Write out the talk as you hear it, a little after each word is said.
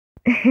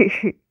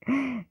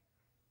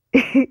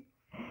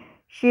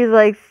She's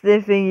like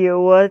sniffing you.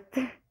 What?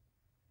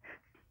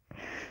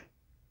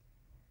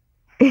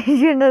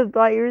 You're not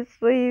by your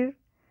sleeve.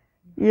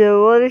 Yeah,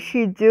 what is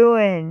she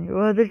doing?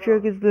 What the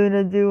trick is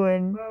Luna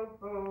doing?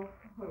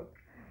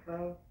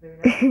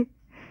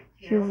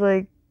 She's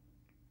like,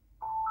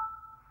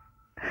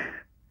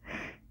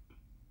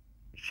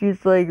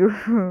 she's like,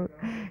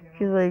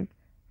 she's like,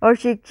 oh,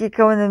 she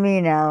coming to me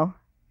now.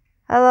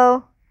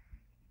 Hello,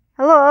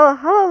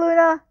 hello,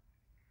 Luna.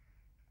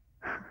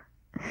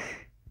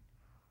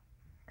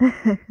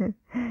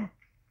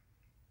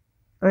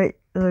 Wait,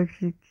 look,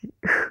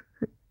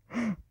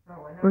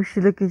 where's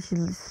she looking?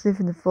 She's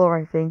sniffing the floor,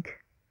 I think.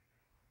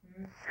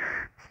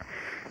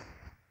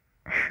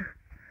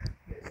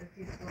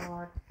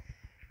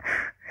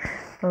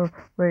 Oh,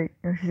 wait,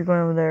 no, she's going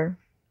over there.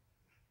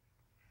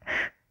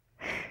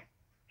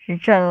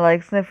 She's trying to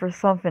like sniff for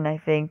something, I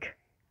think.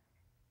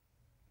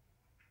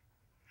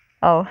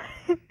 Oh,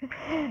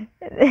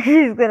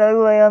 she's gonna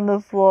lay on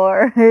the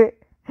floor.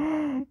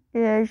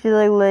 Yeah, she's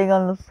like laying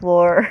on the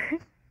floor.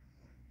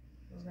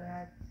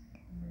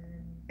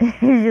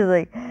 She's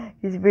like,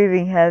 she's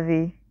breathing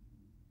heavy.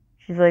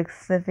 She's like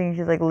sniffing,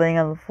 she's like laying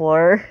on the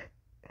floor.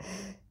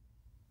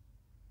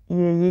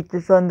 Yeah, eat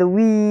this on the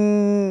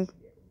Wii.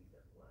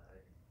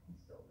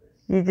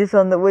 Eat this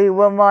on the Wii.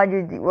 What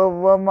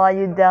mod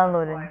you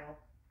downloading?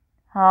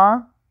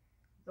 Huh?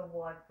 The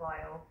WAD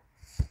file.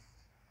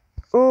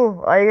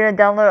 Ooh, are you gonna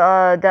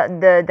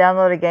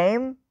download a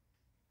game?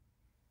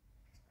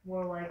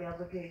 More like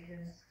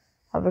applications.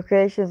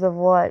 Applications of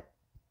what?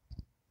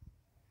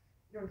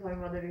 You know what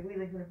I'm talking about, the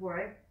Wheeling 24,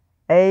 right?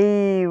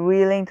 Hey,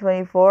 Wheeling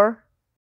 24?